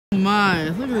My,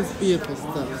 look at this beautiful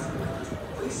stuff.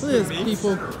 Look at this,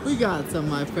 people. We got some,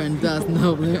 my friend Dustin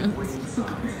over there.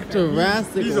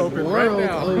 Jurassic World right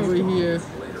over here.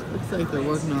 Looks like they're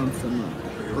working on some,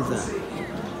 what's that?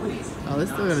 Oh, they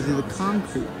still gotta do the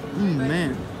concrete.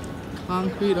 Man.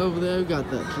 Concrete over there. We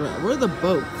got that. Where are the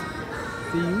boats?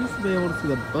 See, you used to be able to see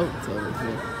the boats over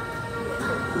here.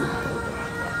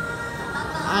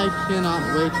 I cannot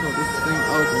wait till this thing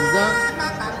opens up.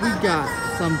 We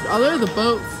got some. Oh, there are the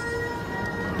boats.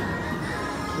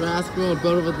 Jurassic World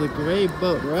boat over the gray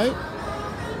boat, right?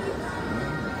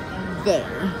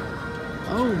 There.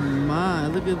 Oh my,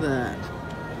 look at that.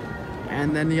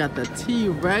 And then you got the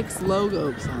T-Rex logo.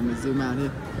 Oops, let me zoom out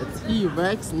here. The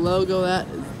T-Rex logo, that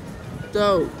is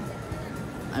dope.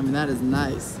 I mean, that is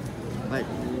nice. Like,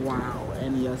 wow.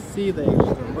 And you see they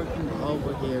are working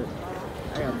over here.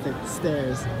 I gotta take the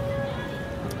stairs.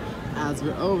 As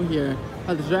we're over here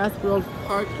at the Jurassic World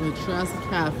Park and the Jurassic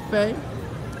Cafe.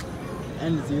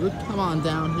 And as you look, come on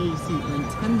down here, you see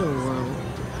Nintendo World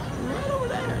right over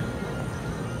there.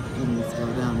 Let me just go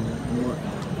down more.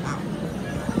 Ow.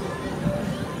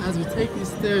 As we take these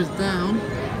stairs down,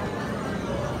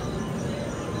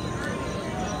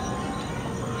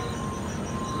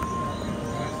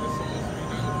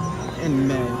 in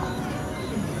May,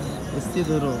 you see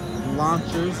the little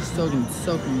launchers still getting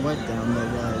soaking wet down there,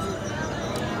 guys.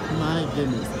 My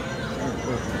goodness.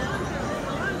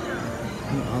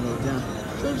 All the way down.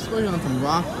 So we're just working on some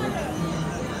rock work.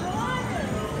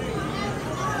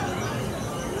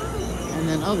 And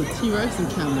then, oh, the T-Rex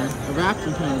encounter, the raptor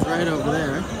encounter is right over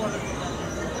there.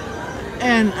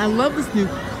 And I love this new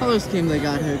color scheme they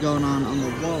got here going on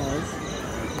the walls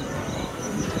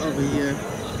over here.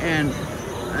 And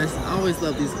I always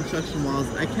love these construction walls.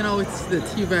 I can always see the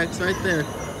T-Rex right there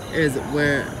is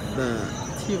where the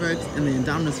T-Rex and the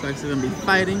Indominus Rex are going to be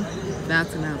fighting. That's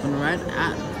going to happen right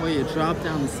at where you drop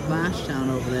down the splashdown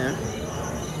over there.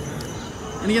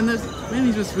 And again, there's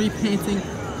mainly just repainting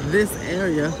this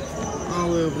area all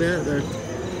the way over there. They're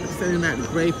extending that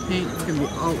gray paint. It's going to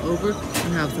be all over.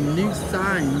 We have some new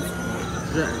signs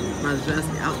by the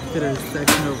Jurassic Outfitters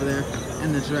section over there,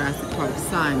 and the Jurassic Park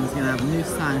sign is going to have a new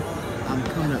sign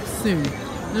coming up soon.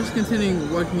 They're just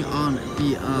continuing working on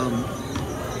the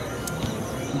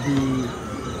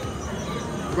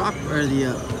rock or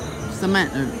the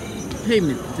cement or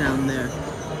pavement down there.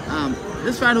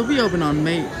 This ride will be open on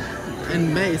May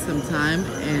sometime,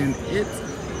 and it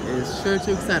is sure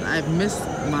to excite. I've missed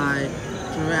my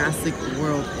Jurassic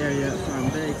World area, so I'm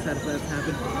very excited for that to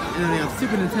happen. And then we have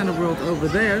Super Nintendo World over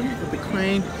there with the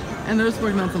crane, and they're just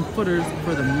working on some footers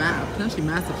for the potentially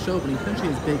massive show opening, potentially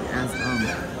as big as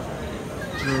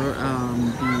the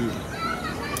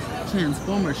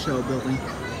Transformer show building.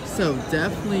 So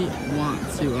definitely want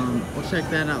to we'll check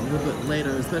that out a little bit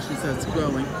later, especially since it's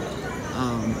growing.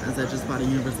 As I just bought a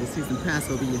Universal Season Pass,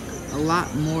 it'll be a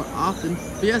lot more often.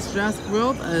 But yes, Jurassic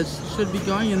World should be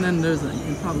going, and then you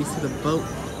can probably see the boat.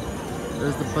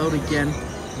 There's the boat again,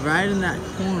 right in that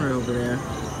corner over there.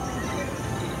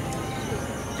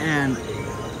 And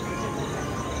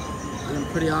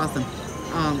pretty awesome.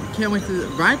 Can't wait to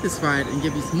ride this ride and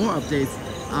give you some more updates.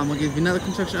 We'll give you another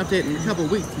construction update in a couple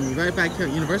of weeks. We'll be right back here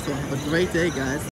at Universal. Have a great day, guys.